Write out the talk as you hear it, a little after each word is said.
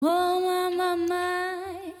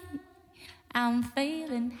I'm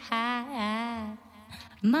feeling high.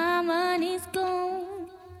 My money's gone.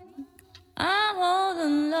 I'm all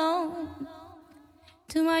alone.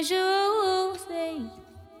 To my shoes say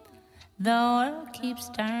the world keeps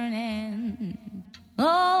turning.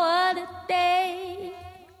 Oh, what a day.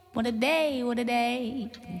 What a day, what a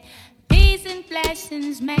day. Peace and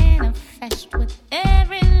blessings manifest with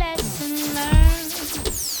every lesson learned.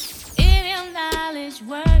 If your knowledge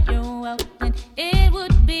were your wealth, then it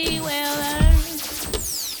would be well earned.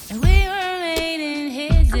 If we were made in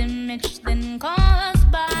his image, then call us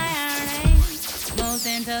by our name. Most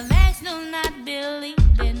intellects do not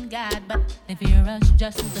believe in God, but they fear us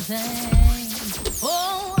just the same.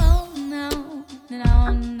 Oh, oh no,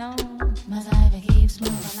 no, no. My life keeps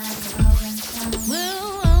moving like a rolling stone.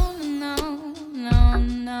 Oh, no, no,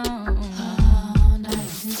 no. Oh, now you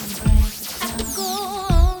see me break the stone. I go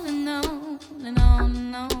on and on and on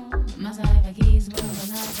and on. My life keeps moving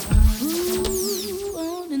like a rolling stone. Ooh,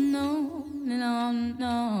 on and on and on and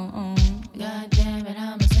on. God damn it,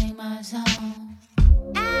 I'ma sing my song.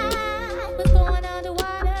 I was going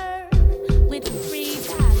underwater with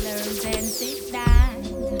 $3 and 6 dimes.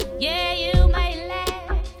 Yeah, you may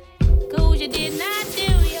laugh, 'cause you did not do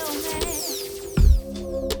your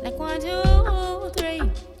math. Like 1, 2, 3.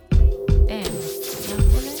 Damn, y'all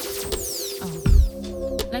feel it? Oh,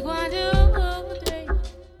 like 1, 2, 3.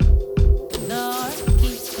 The earth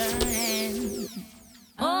keeps turning.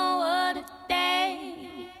 Oh, what a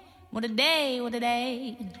day! What a day! What a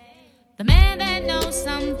day! The man that knows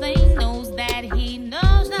something knows that he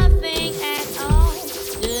knows nothing at all.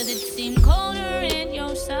 Does it seem colder in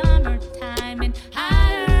your summertime and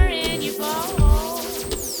hotter in your fall?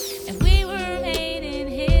 If we were made in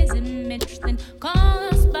his image, then call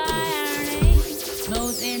us by our name.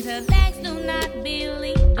 Most intellects do not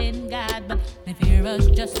believe in God, but they fear us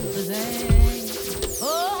just the same.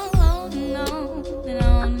 Oh, oh no,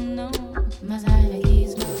 no, no. My life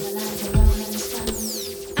keeps moving like a rolling stone.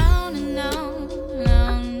 Oh, no, no,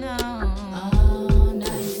 no. Oh,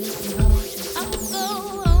 now you see me hold your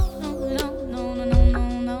soul. Oh, no, no, no, no, no, no,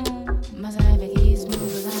 no. My life keeps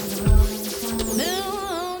moving like a rolling stone. No,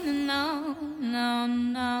 no, no,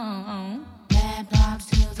 no. Bad props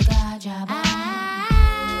to the God job. I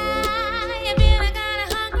feel kinda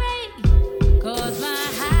hungry, 'cause my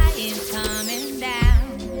high is coming down.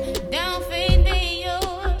 Don't feed me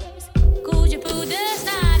yours, 'cause your food does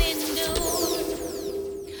not endure.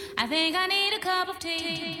 I think I need a cup of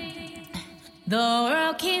tea. The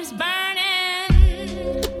world keeps burning.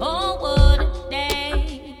 Oh, what a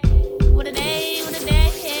day. What a day, what a day.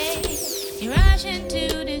 You rush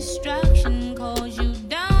into destruction 'cause you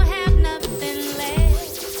don't have nothing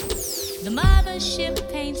left. The mothership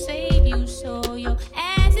can't save you, so your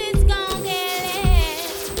ass is gon' get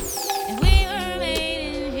left. If we were made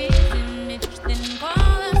in his image, then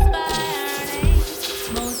call us by our name.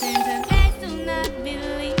 Most intellects do not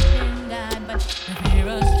believe in God, but they fear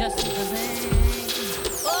us just the same.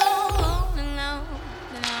 Oh, no, no,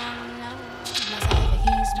 no, no. My life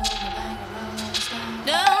keeps moving like a rolling stone.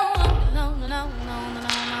 No, no, no, no, no,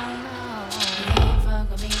 no, no, no. You can't fuck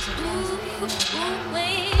with me, so just leave it alone.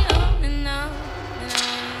 Wait, oh, no, no,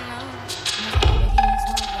 no. My life keeps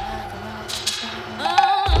moving like a rolling stone.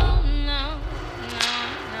 Oh, no,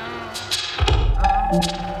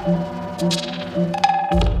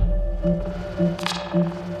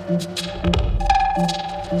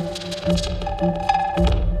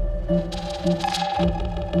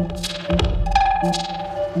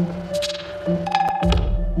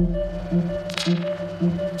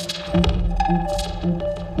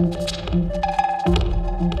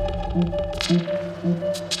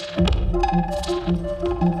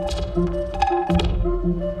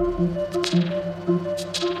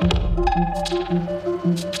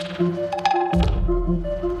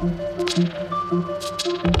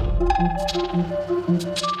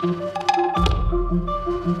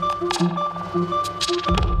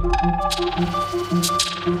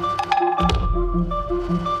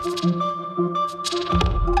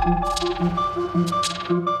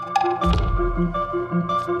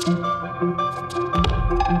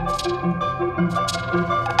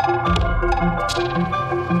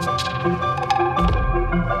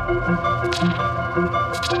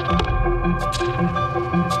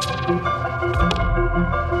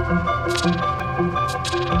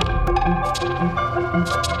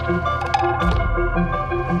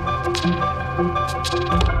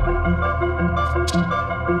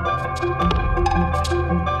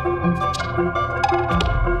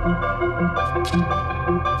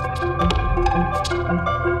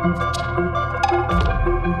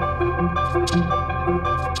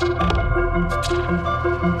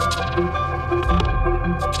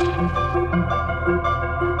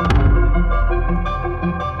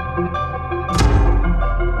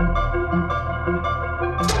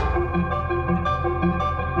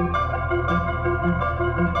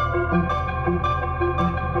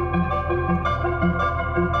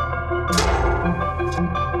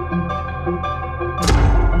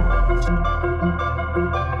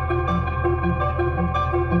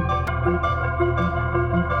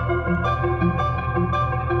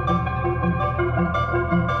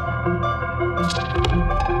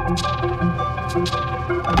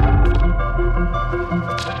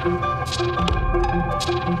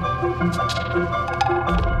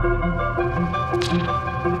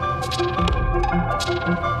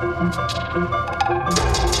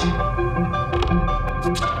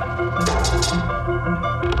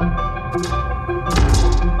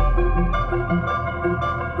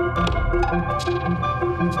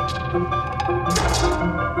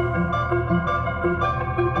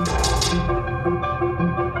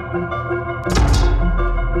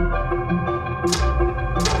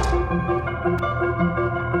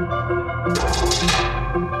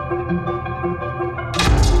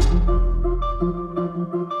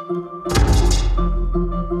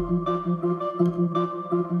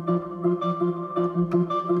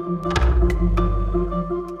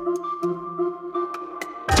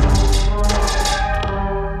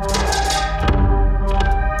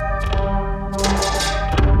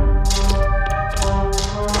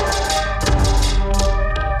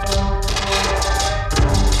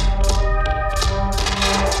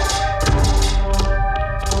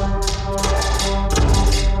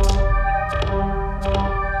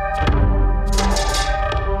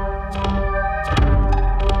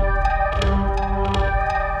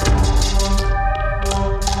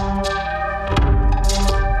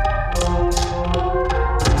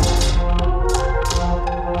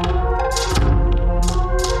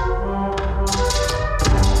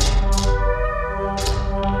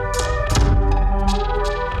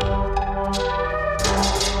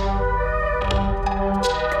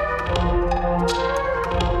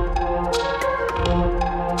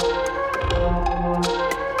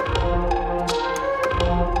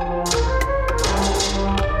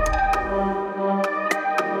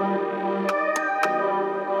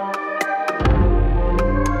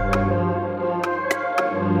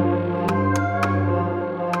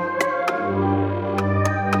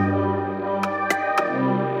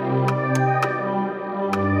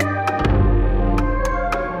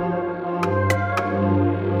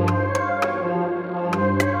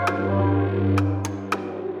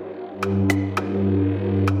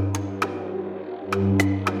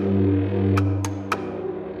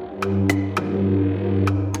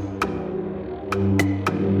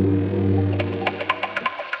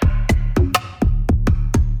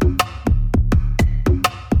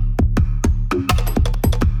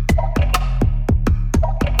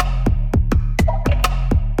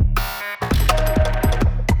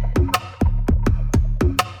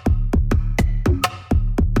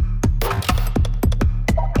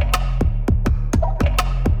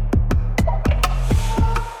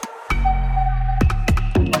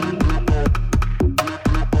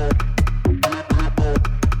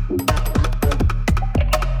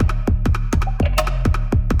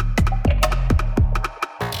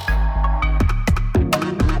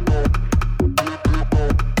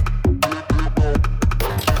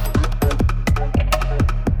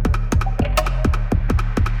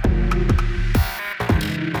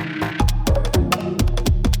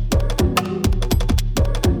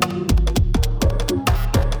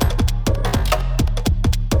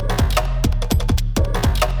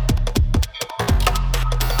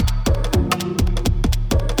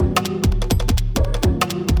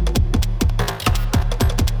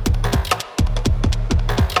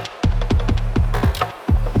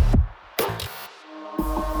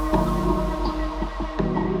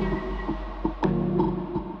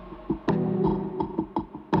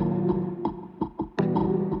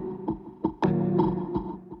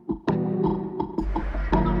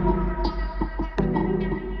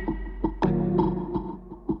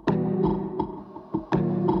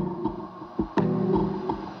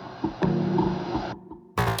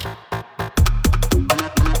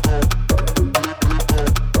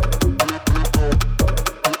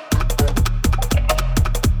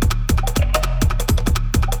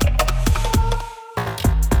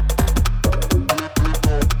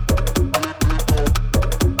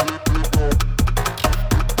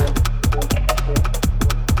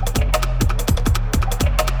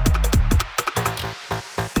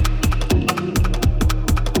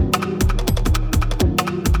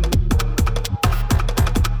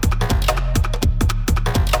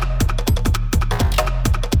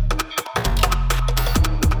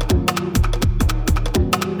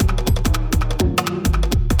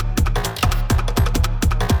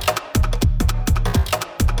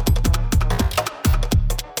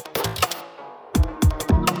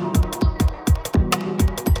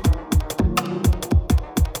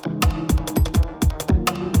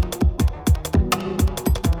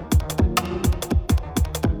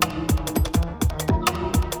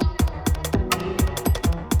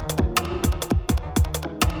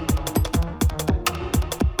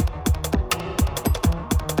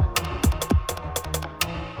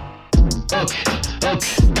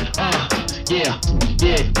 Yeah,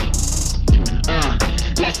 yeah.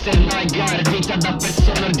 Lester Nygaard, vita da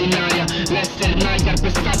persona ordinaria. Lester Nygaard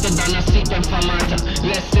pestato da una sita infamata.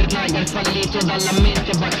 Lester Nygaard fallito dalla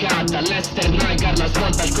mente vacata. Lester Nygaard la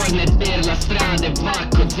svolta al corner per la strada e va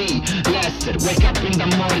così. Lester, wake up in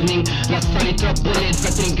the morning. La storia è troppo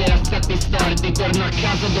lenta, trigger a stati storti. Torno a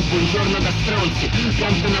casa dopo un giorno da stronzi.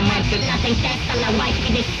 Canto una martellata in testa alla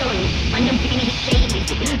wifi dei sogni. Ma non finisce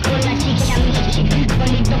easy, con la ciccia amici.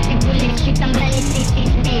 Con i doppi pullici, tambrelli e si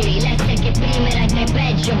ispiri. Lester che prima era tra i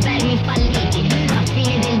peggio, vermi falliti. A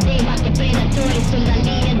fine del day batte predatori sulla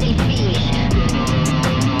linea del finish.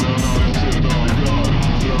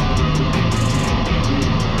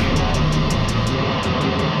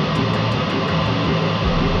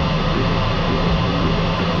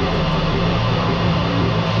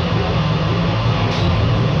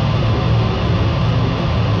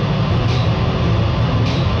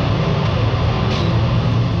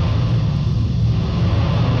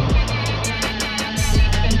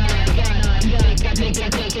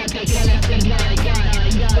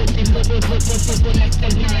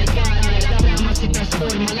 La trama si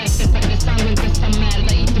trasforma, Lester perde sangue in questa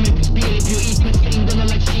merda. Hit mi più spiri, più hit mi stringono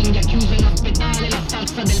la cinghia. Chiuso in ospedale, la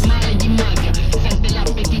salsa del male gli manca. Sente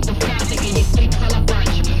l'appetito frate che gli strizza la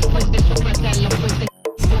pancia. Forte suo fratello,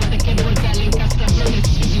 forte che bordello. Incastra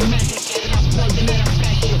progressi di metriche, il rap golden era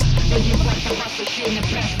fresco. Non gli importa basso, scene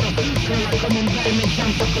presto. Crolla come un verme,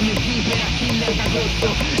 giampa come vipera, killer d'agosto.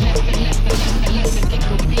 Lester che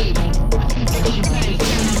convivi. Se ci pensi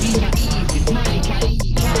è una vita easy, smali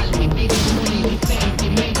calmi, vedi muli differenti,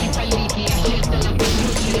 menti falliti. Ha scelto la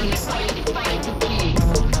Petrucci, non è voglia di fare tutti.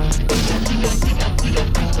 Tiga,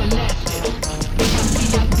 questo è l'essere.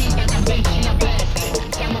 Vita da averci la peste.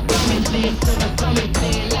 Siamo come te, sono come te.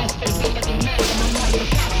 Lester, vita di merda, non muoio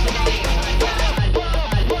cazzo da te.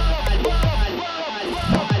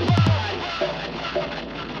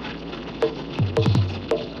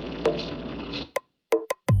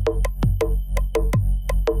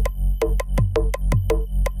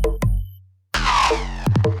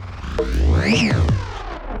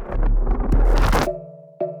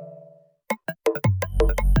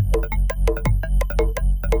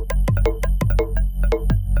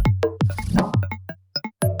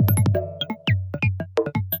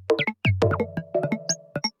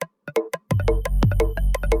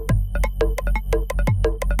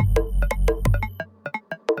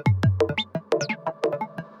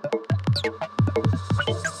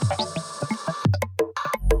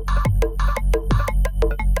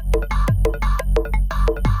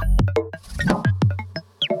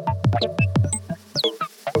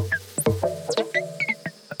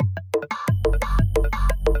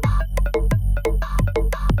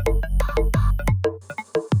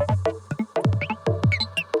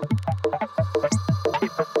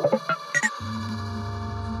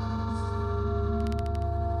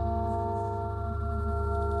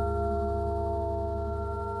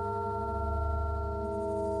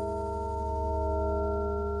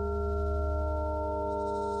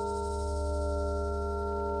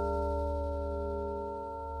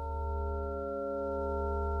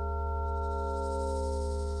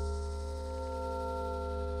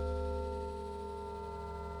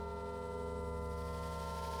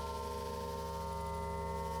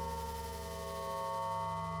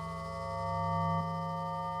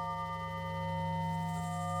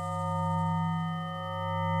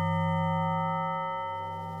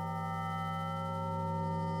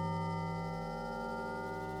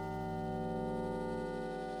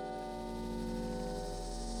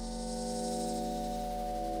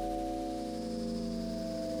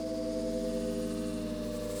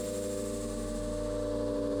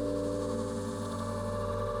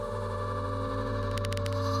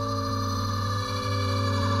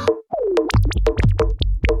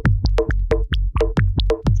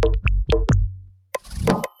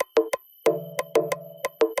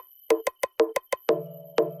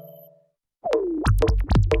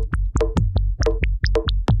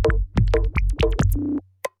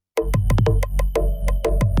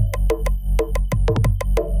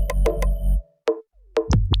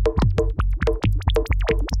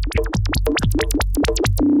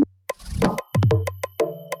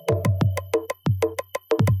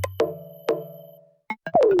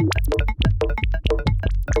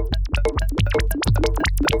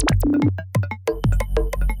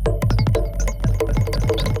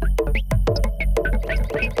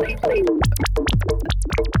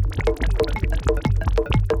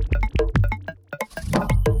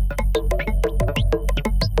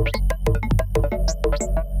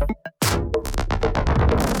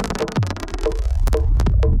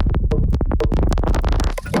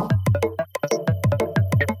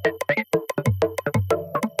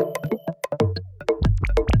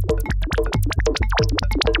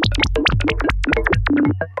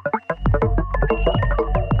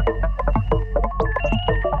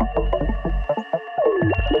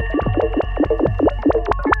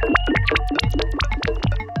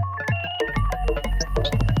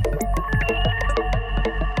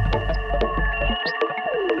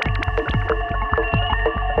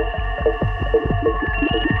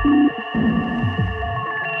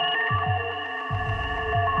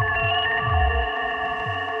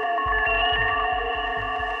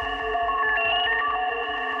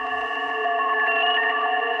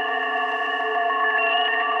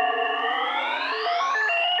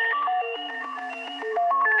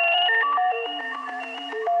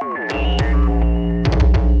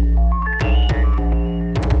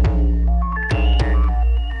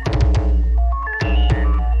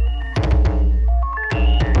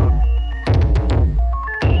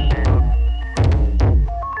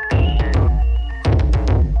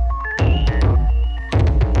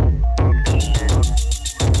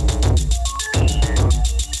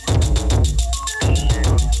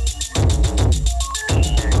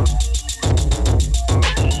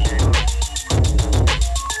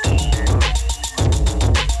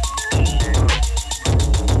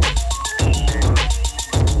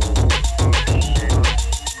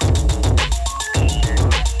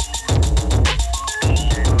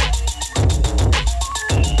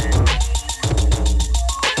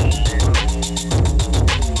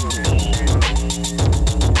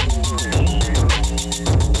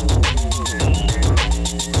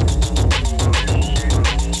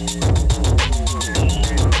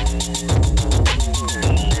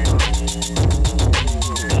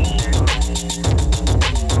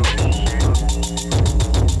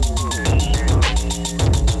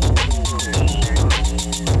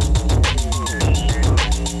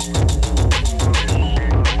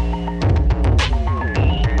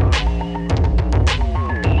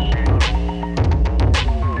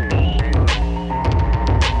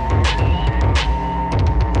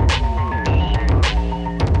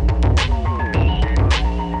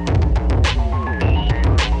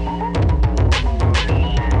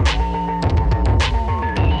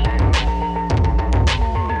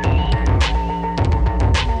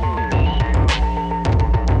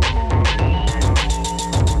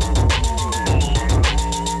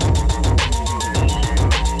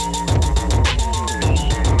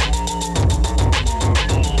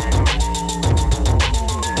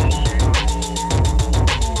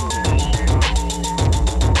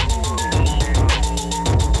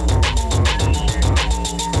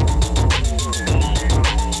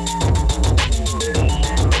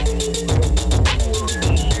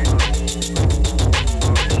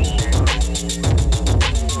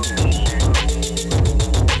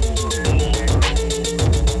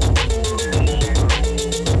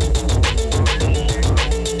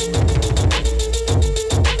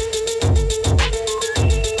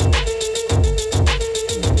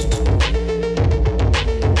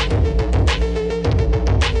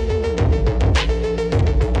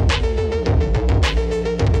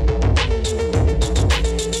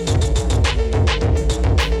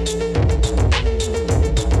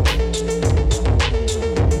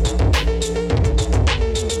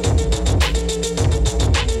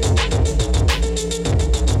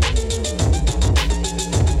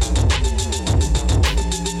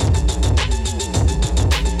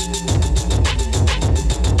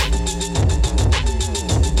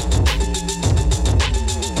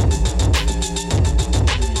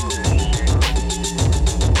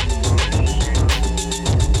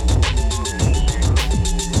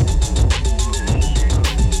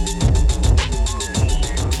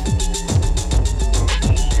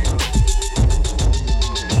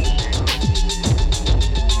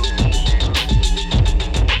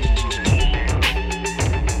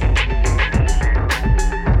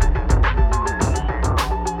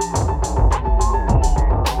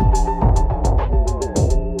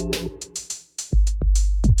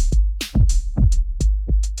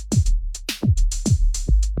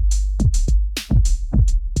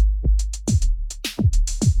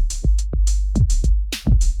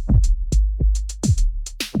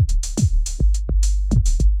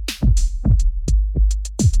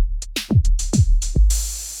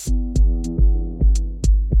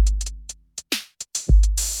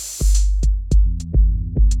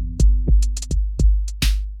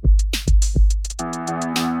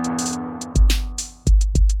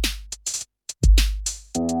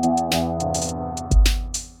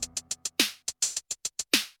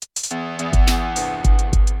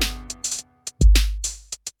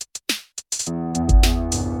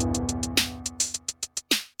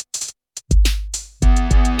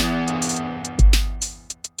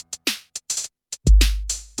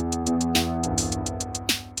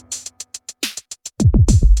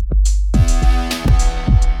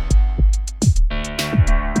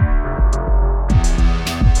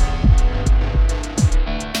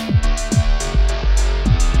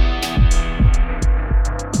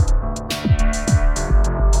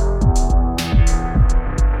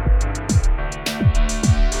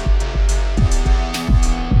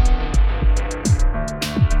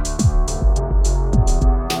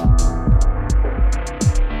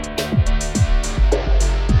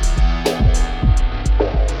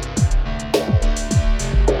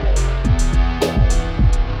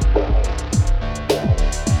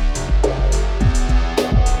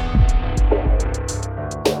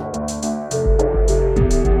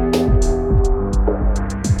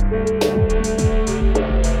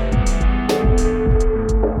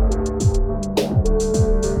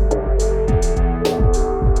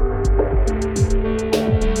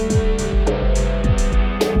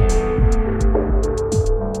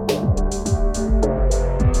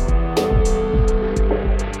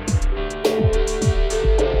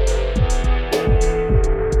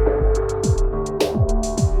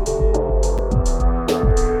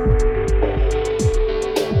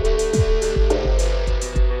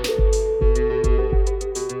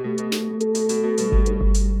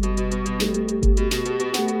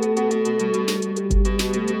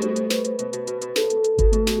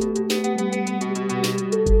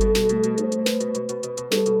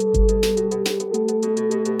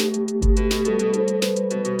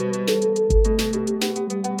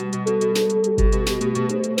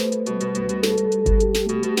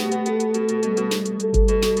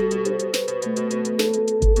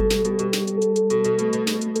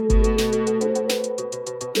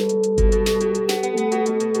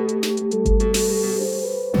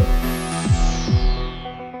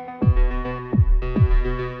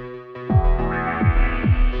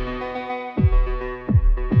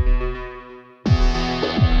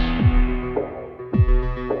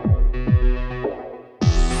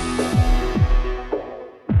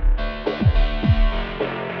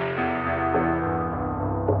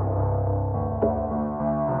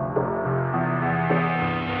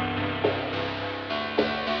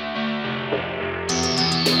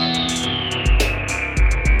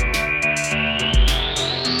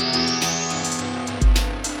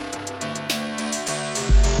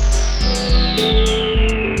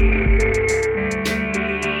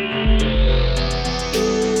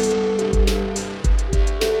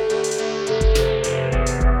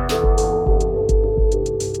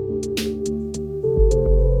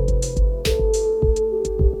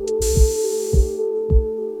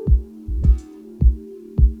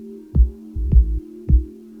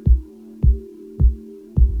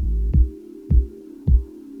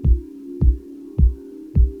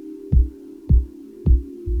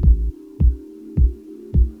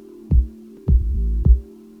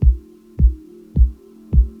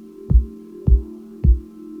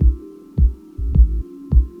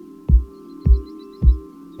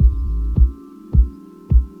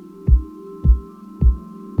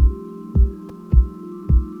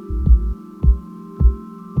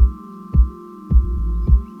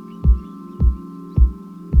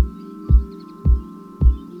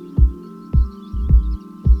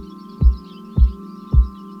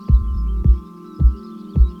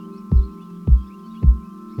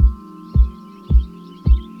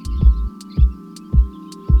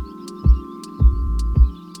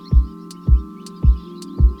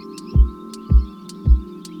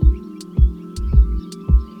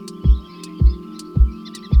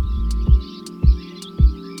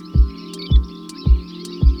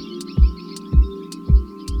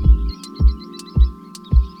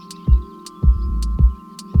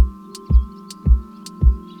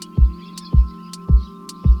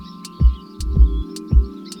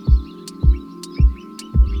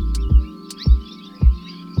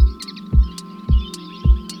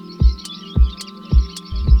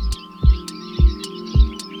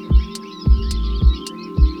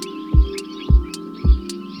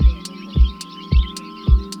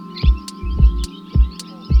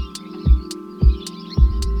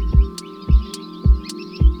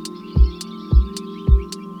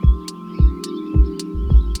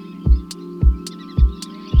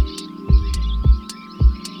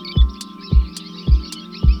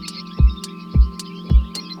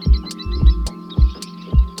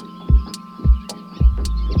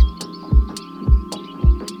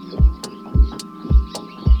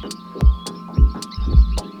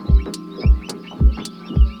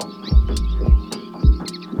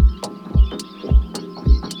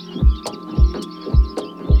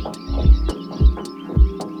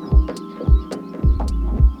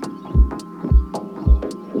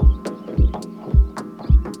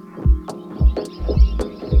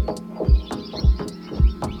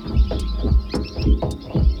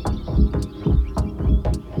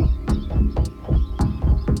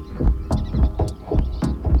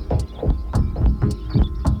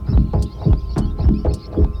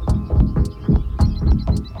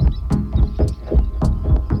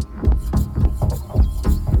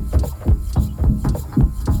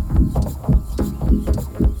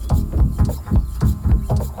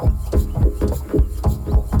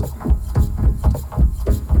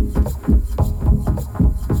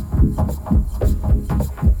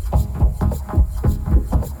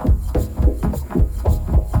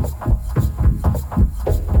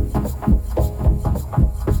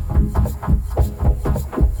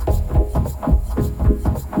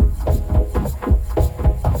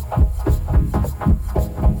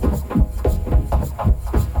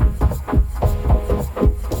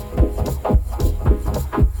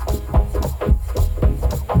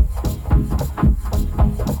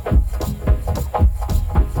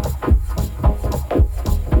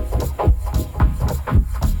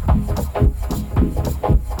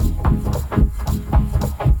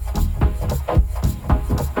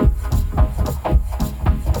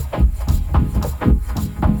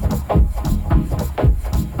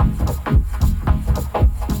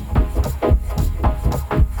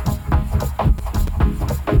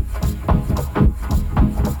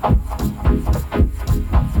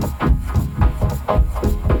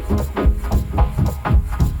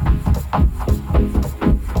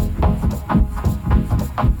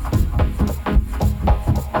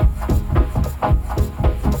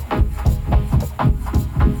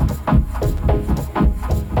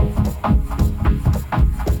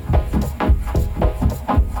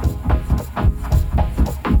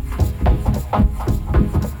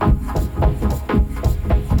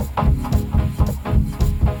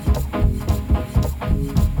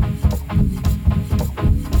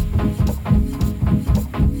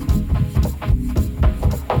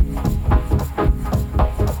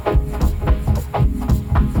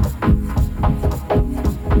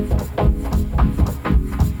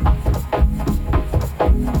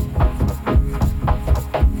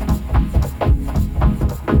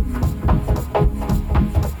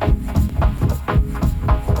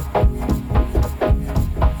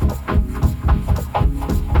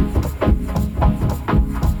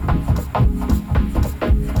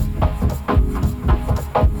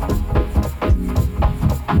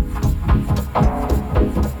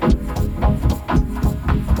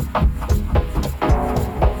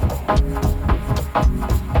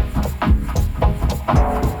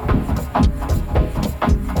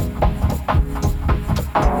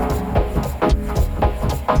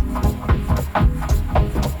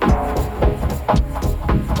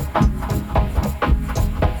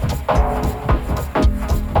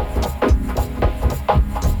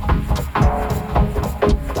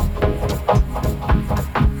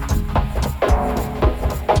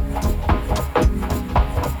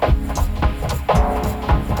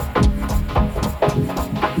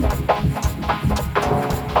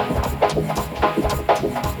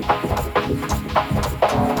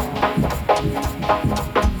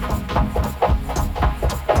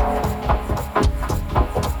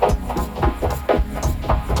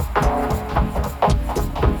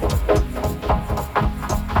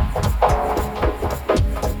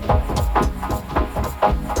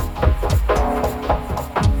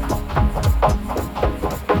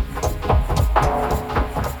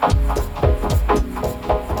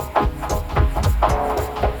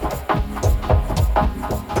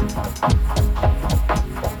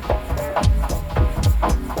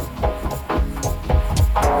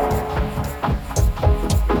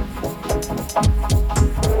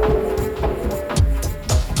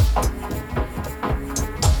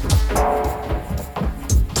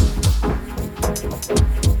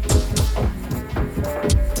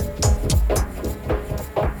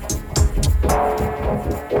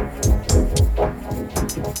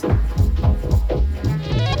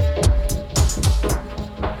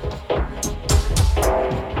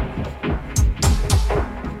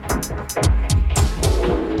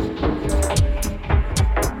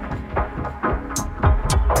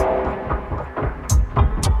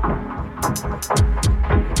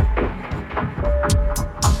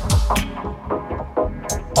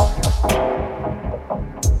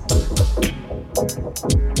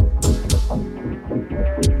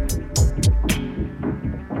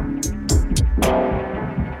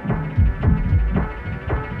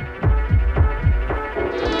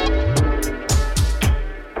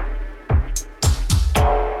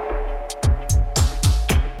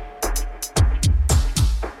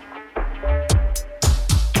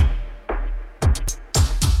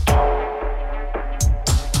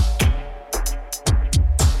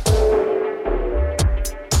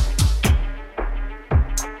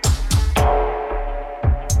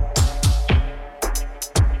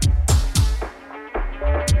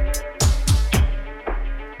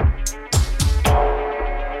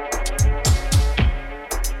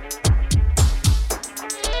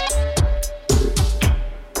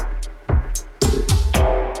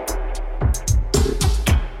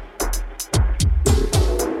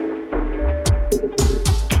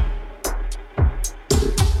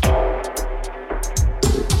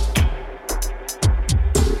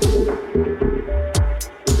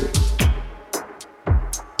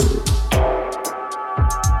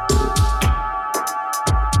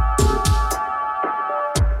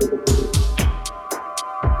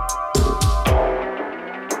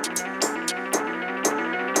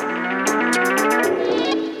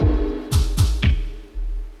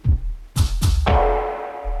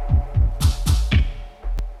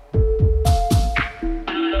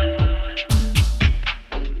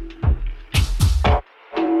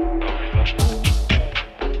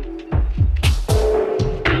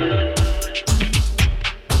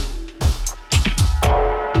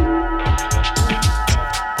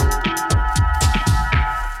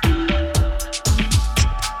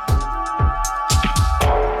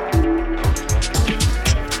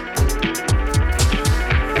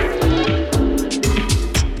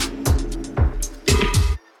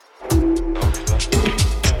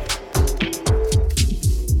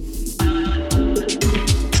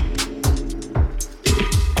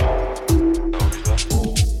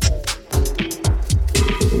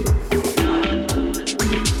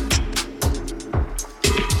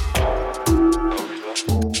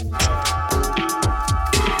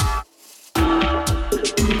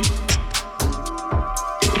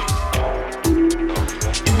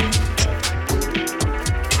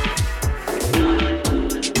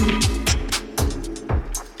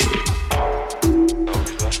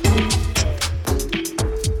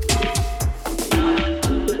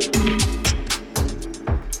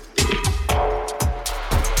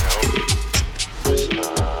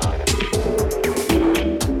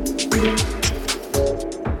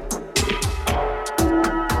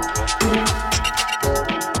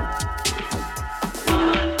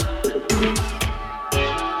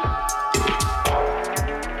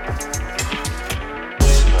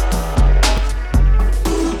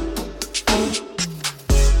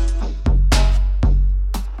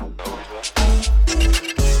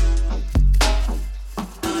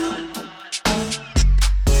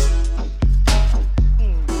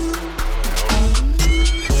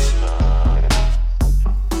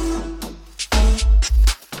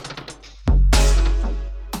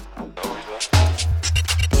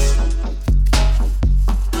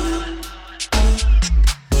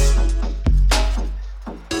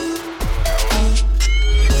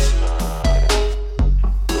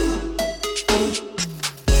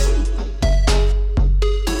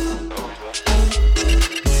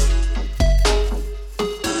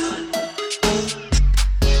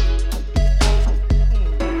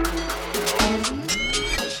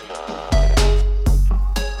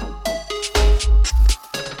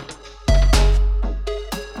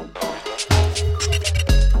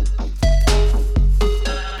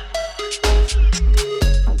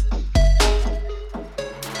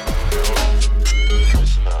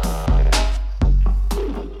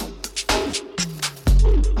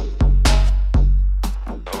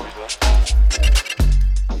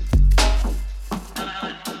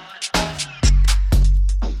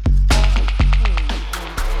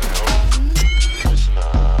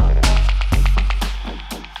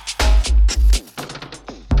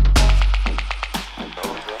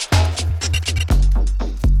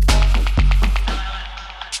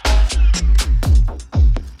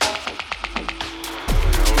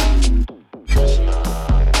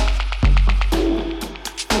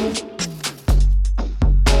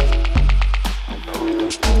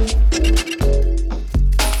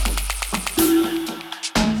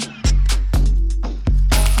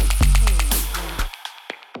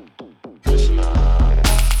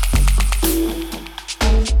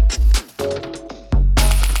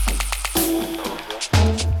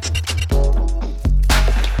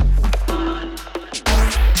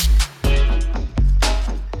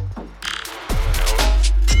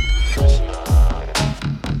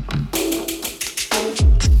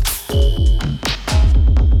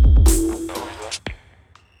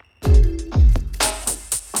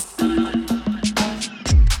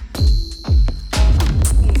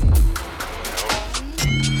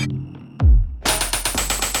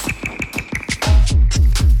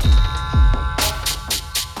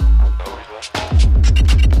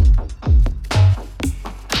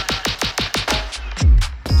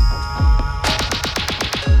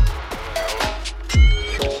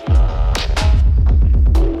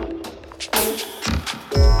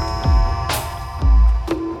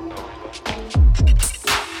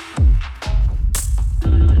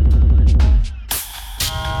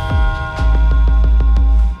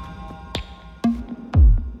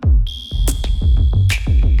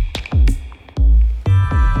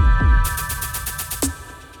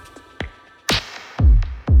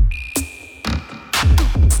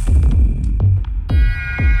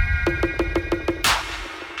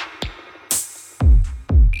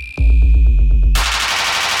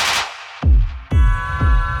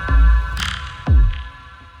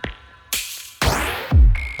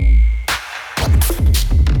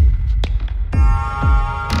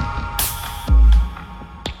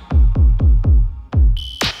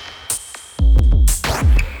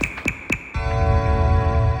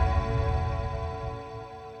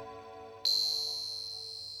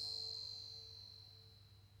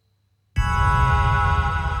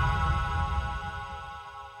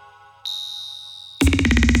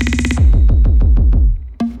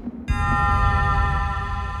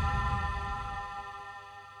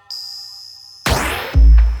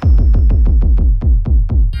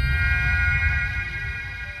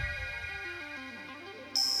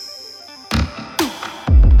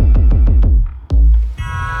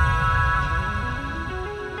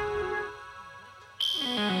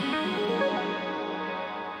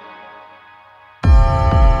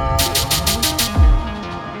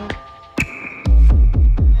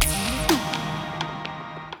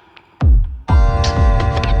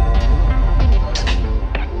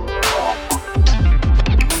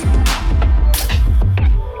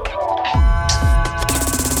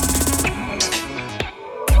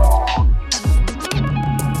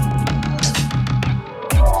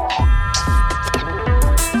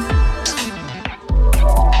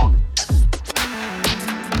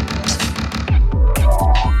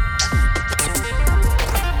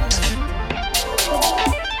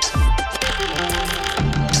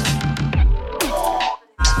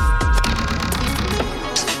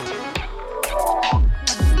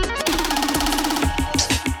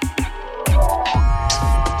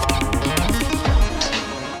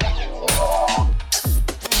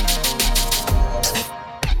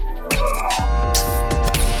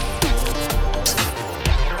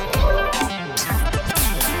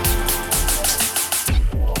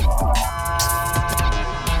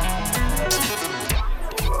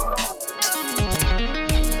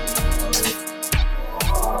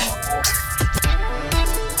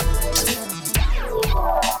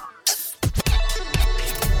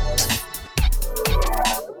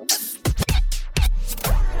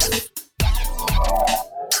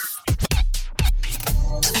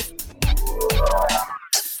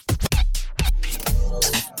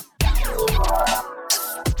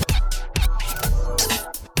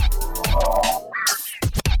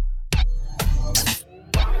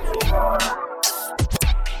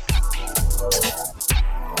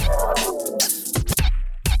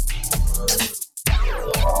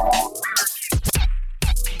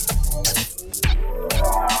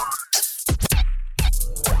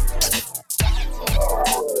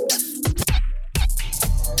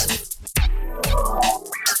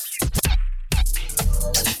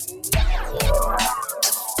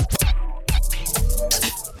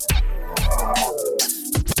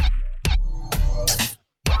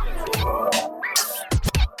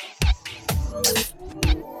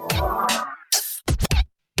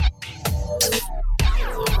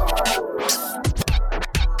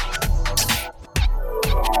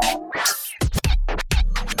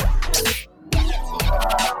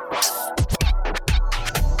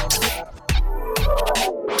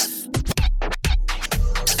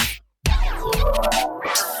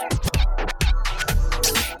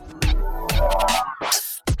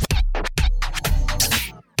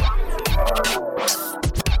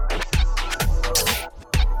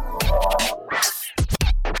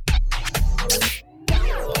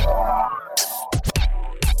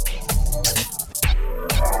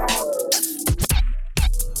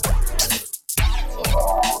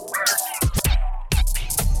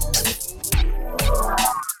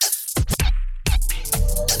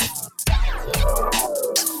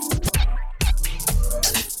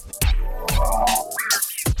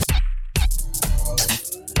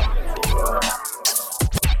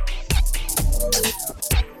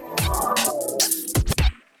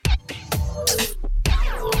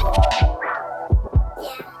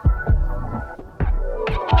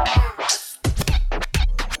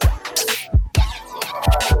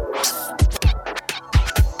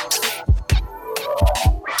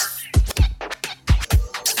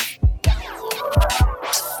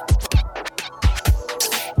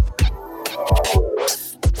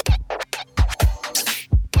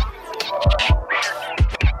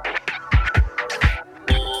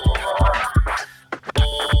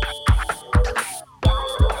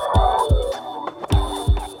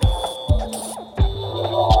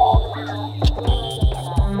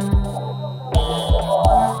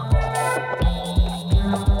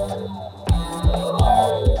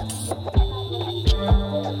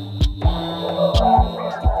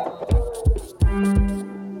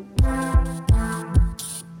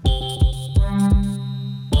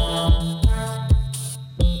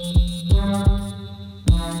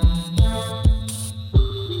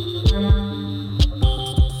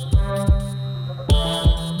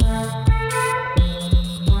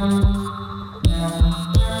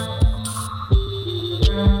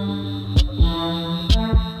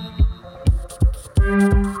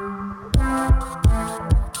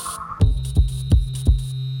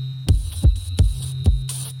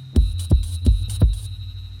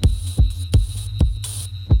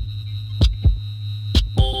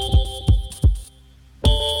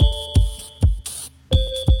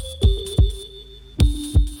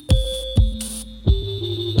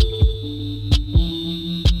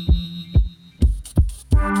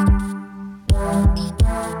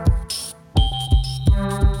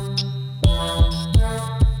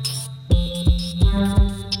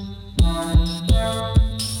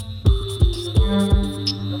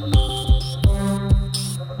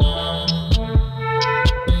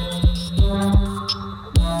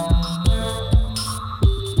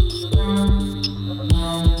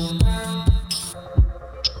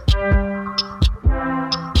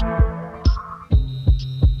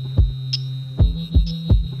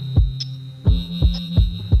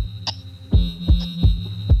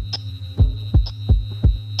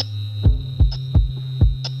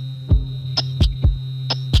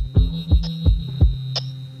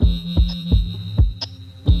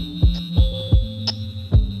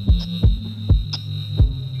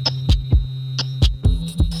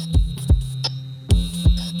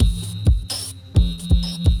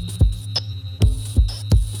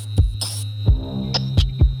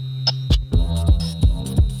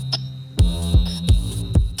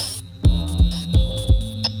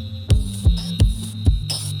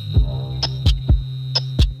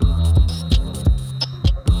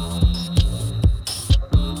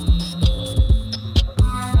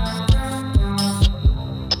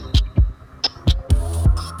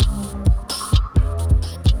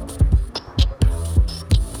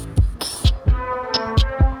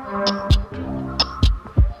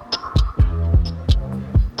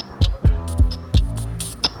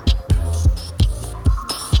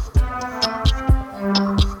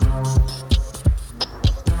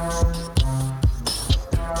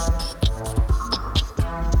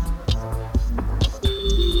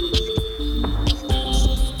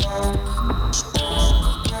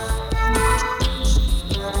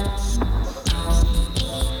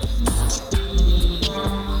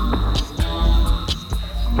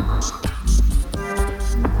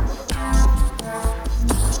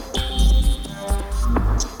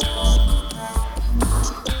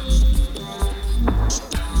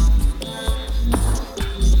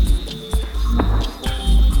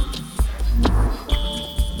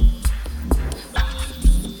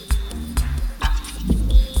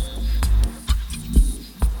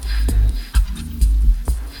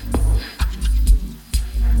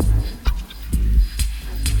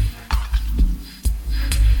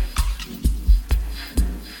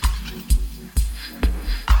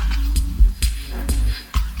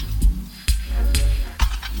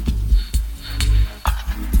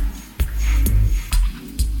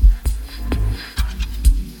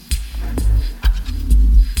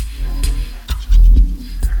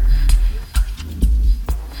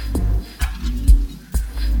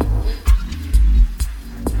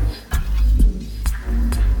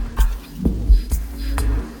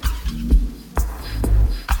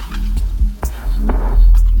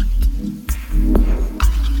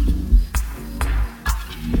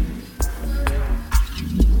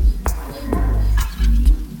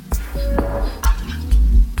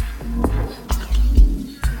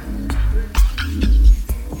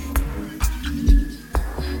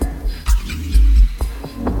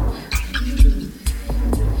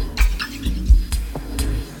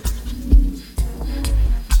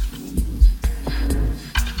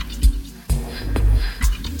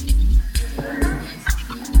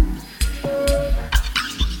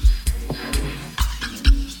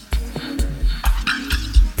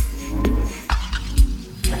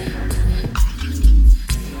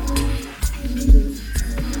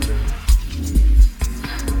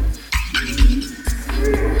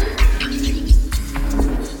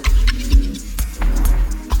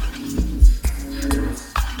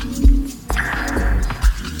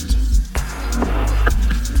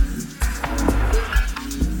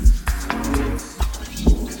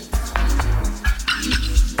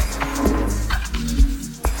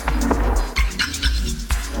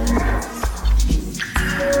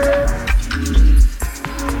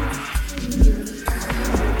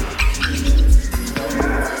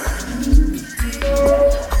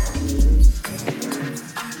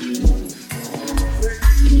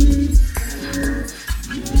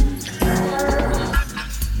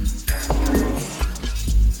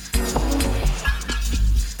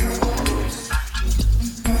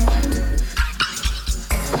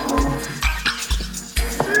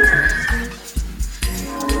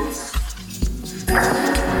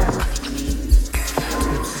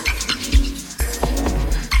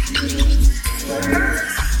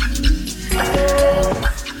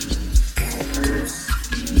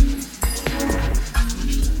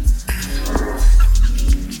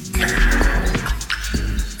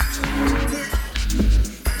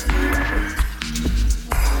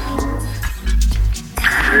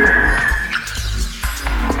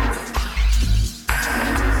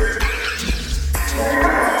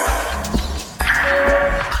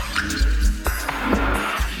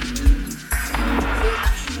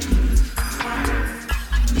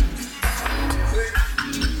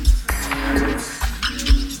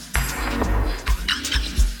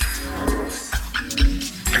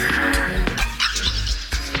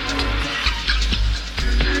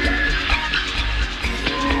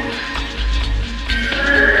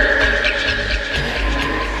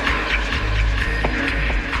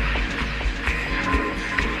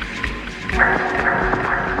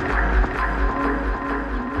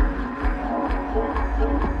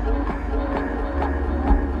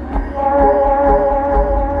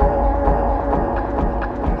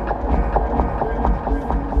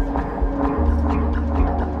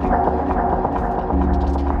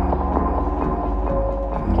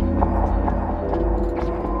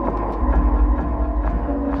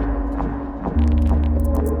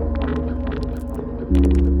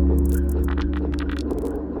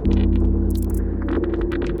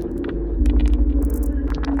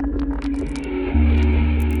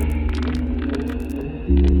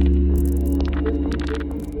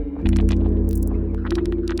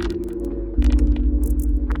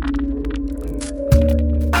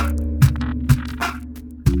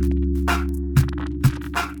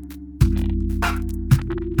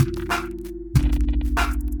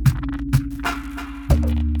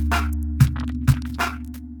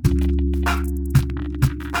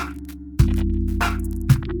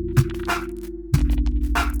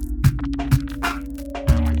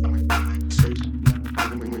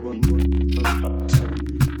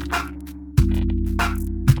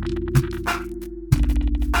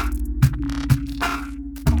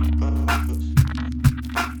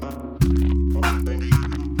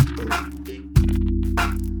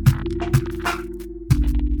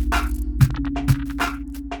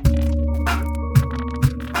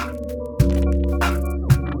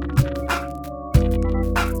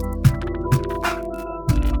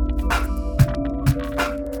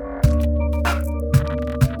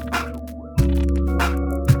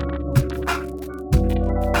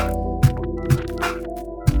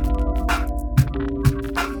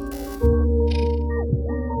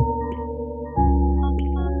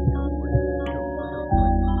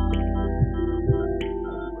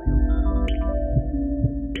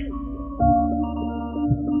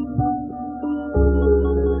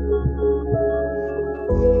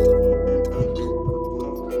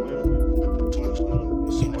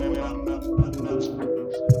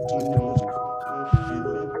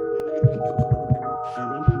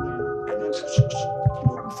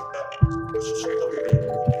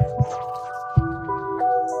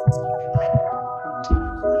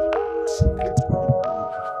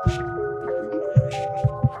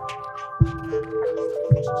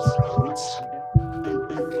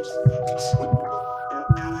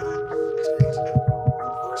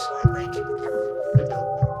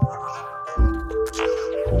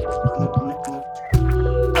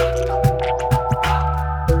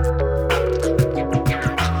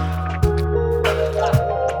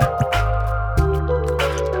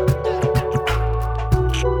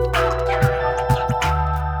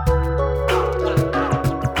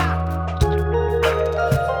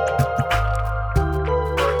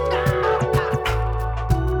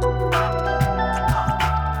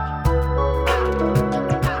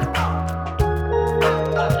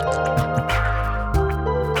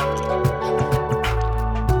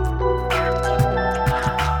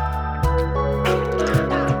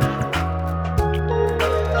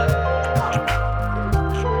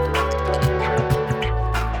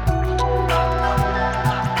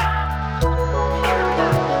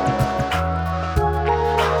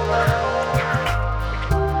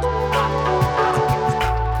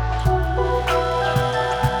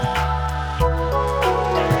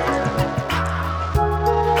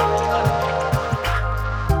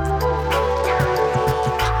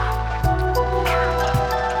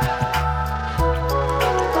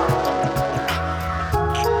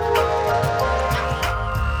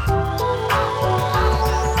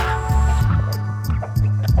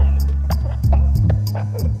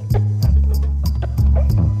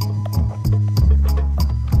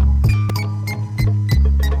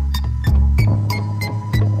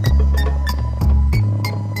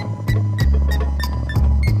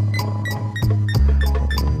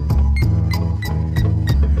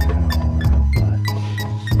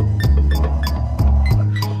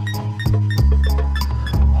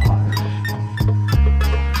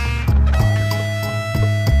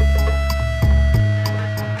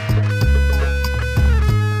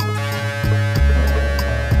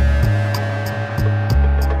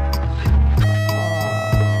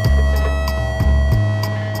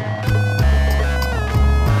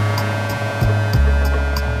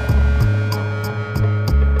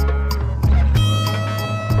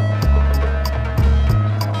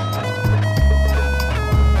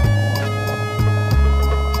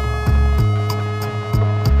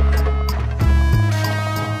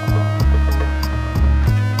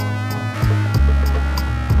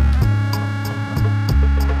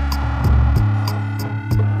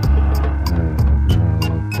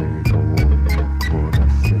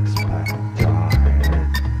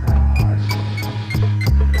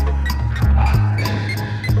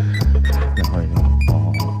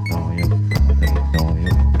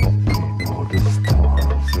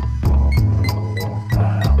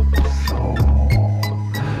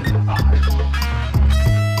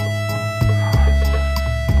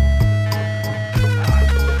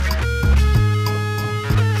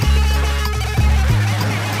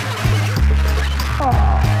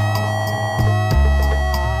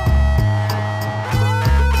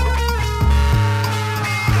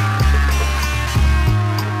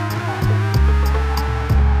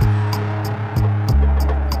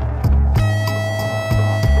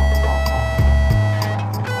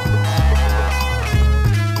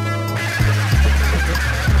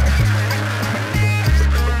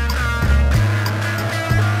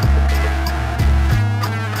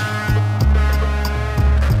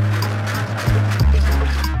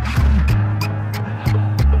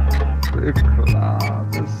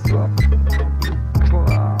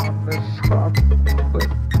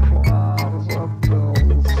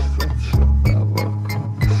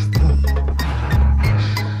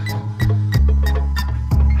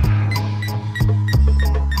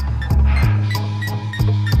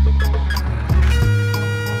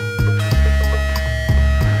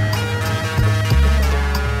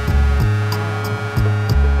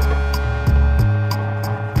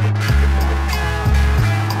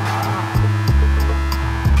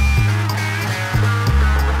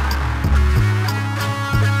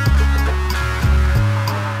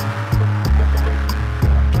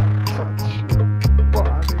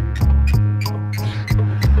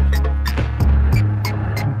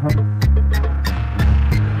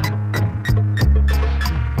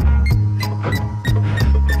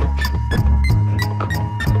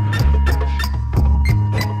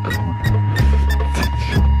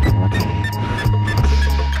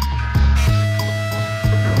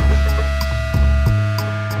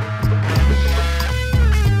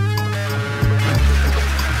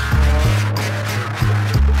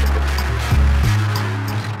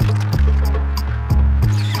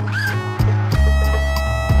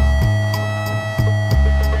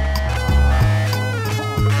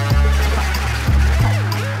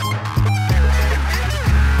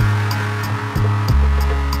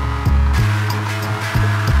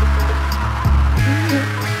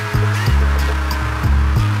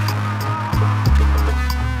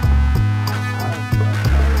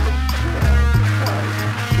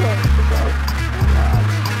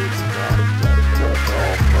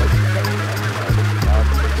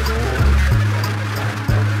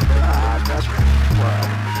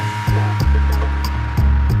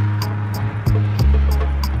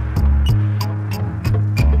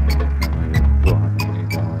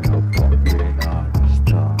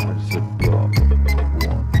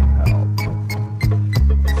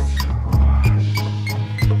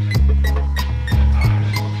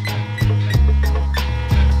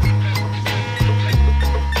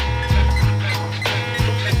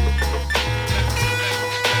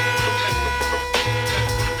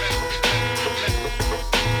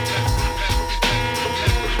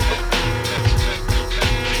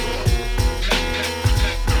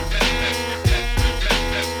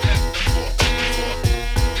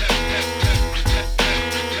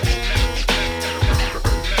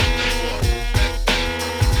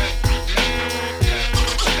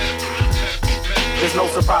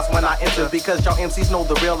 gotcha. Because y'all MCs know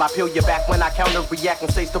the real. I peel you back when I counter react on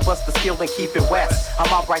stage to bust the skill and keep it west.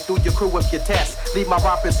 I'm out right through your crew if you test. Leave my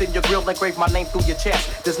rompers in your grill and grave my name through your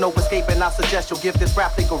chest. There's no escaping, I suggest you'll give this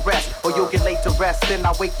rap thing a rest, or you'll get late to rest. Then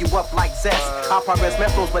I wake you up like zest. I progress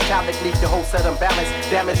metals metallic, leave your whole set unbalanced.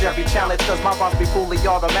 Damage every challenge, cause my rhymes be fully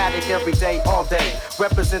automatic every day, all day.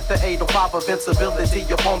 Represent the 805 of invincibility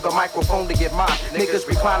upon the microphone to get mine. Niggas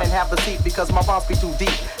recline and have a seat because my rhymes be too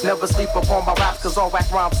deep. Never sleep upon my raps cause all whack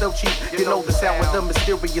rhymes so cheap. You know the sound with the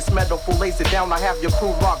mysterious metal full lays it down. I have your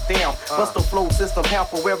crew locked down. Bust the flow system pound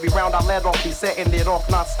for every round I let off. Be setting it off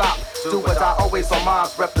non-stop. Do what I always on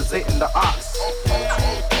mines, representing the ox.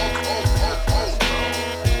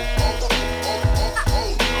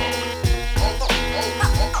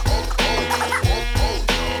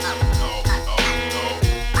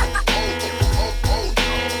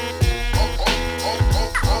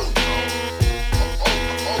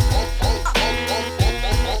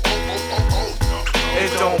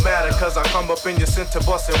 Don't matter, cause I come up in your center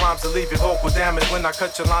busting rhymes to leave your vocal damage. When I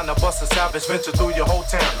cut your line, I bust a savage, venture through your whole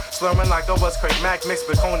town. Slurring like I was Craig Mac, mixed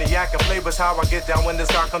with cognac and flavors. How I get down when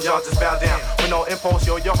this guy comes, y'all just bow down. With no impulse,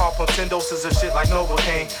 yo, your heart pumps 10 doses of shit like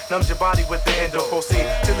Novocaine. Numbs your body with the endo, proceed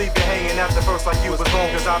to leave you hanging after first like you was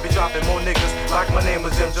wrong. Cause I be dropping more niggas like my name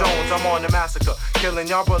was Jim Jones. I'm on the massacre, killing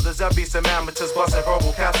y'all brothers, that be some amateurs. Busting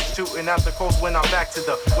verbal castles, shooting at the coast when I'm back to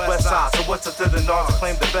the west side. So what's up to the north to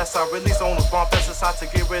claim the best? I release on the bomb pesticide to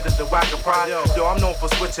get rid of the whack of pride. Yo, I'm known for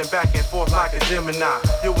switching back and forth like a Gemini.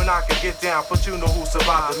 You and I can get down, but you know who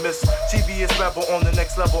survived the miss. TVS rebel on the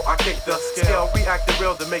next level. I kick the scale, react the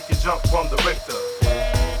real to make you jump from the Richter.